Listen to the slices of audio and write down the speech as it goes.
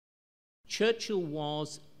Churchill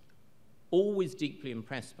was always deeply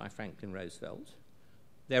impressed by Franklin Roosevelt.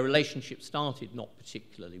 Their relationship started not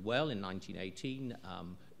particularly well in 1918.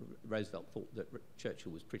 Roosevelt thought that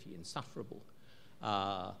Churchill was pretty insufferable.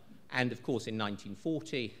 And of course, in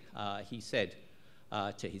 1940, he said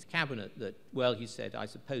to his cabinet that, well, he said, I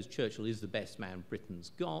suppose Churchill is the best man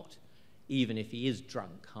Britain's got, even if he is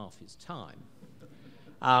drunk half his time.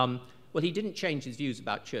 Well, he didn't change his views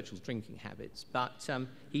about Churchill's drinking habits, but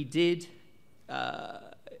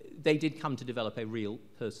they did come to develop a real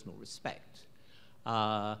personal respect.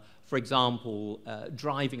 For example,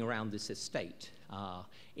 driving around this estate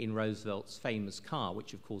in Roosevelt's famous car,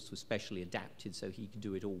 which of course was specially adapted so he could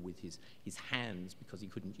do it all with his hands because he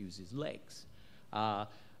couldn't use his legs.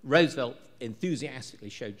 Roosevelt enthusiastically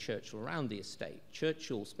showed Churchill around the estate.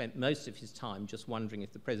 Churchill spent most of his time just wondering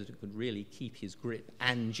if the president could really keep his grip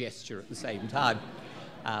and gesture at the same time.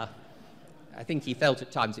 I think he felt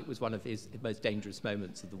at times it was one of his most dangerous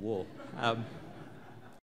moments of the war.